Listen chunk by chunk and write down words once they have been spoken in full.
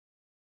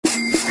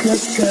Look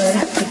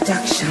Good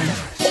Production.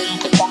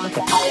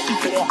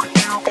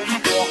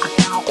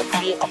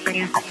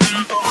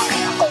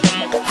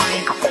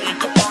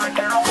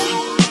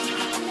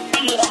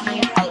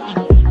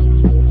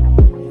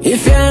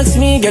 If you ask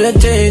me, girl, I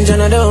change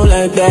and I don't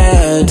like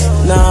that.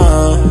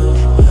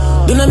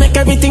 No, do not make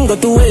everything go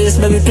to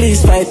waste, baby,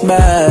 please fight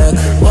back.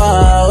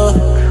 Wow,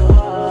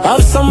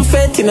 have some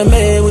faith in a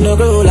man, we no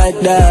grow like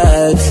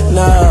that.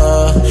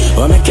 No,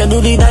 what make you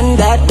do the done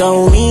that,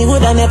 don't me,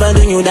 would I never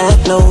do you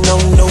that, no, no,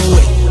 no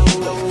way.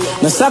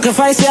 No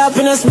sacrifice your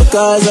happiness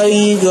because of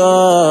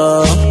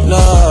ego,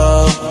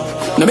 no.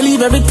 No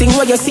believe everything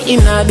what you see in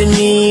the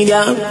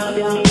media.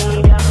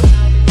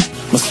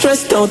 I'm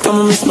stressed out,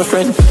 I'm miss my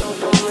friend.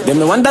 Them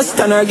no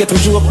understand or get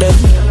you up them.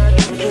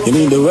 You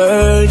mean the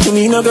world to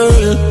me, no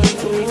girl.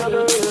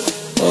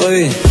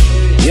 Oi,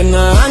 you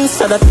no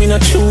answer that me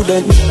not true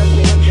then.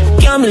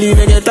 Can't believe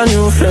you get a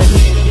new friend.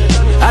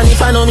 And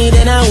if I know me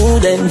then I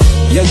wouldn't.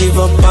 You give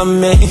up on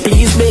me,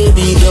 please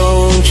baby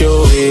don't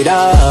throw it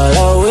all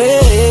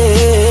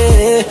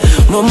away.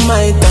 My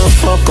might have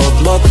fuck up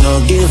but no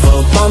give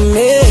up on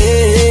me.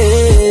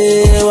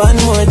 One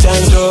more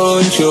chance,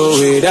 don't throw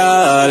it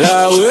all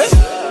away.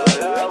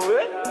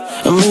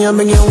 I mean, I've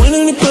been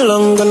winning it for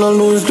long, gonna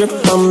lose grip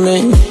on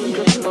me.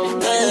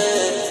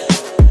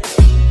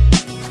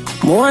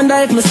 I wonder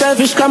if I'm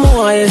selfish, come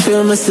on, I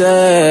feel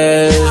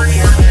myself.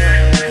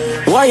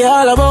 Why you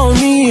all about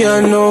me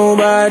and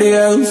nobody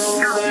else?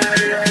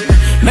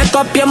 Make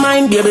up your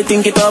mind, baby,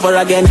 think it over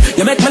again.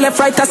 You make me left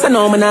right, cause I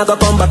know me not gonna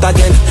come back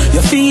again.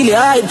 You feel it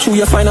hard, true,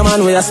 you find a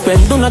man where you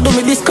spend. Do not do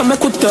me this, come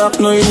make you talk,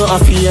 no, you know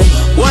I feel.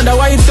 Wonder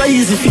why it's so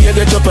easy for you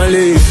to get up and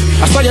leave.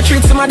 I saw you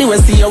treat somebody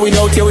when see you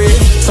without your way.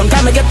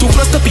 Sometimes I get too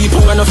close to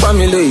people and a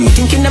family,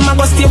 thinking them a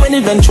go stay when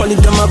eventually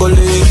them a go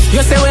leave.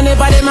 You say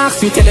whenever them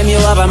ask you, tell them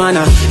you have a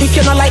manner. If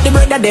you not like the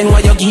brother, then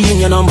why you give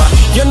him your number?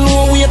 You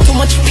know we too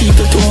much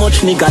people, too much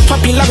nigga.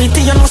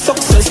 Popularity, you know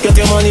success, get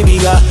your money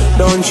bigger.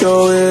 Don't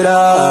show it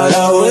all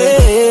away.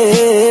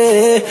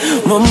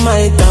 My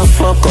might have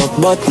fuck up,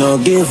 but no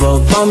give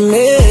up on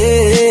me.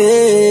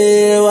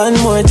 One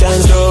more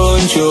chance,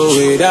 don't show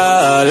it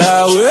all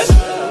away.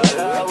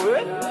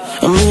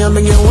 I mean, I've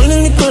been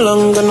winning it too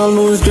long, gonna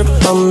lose grip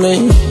on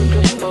me.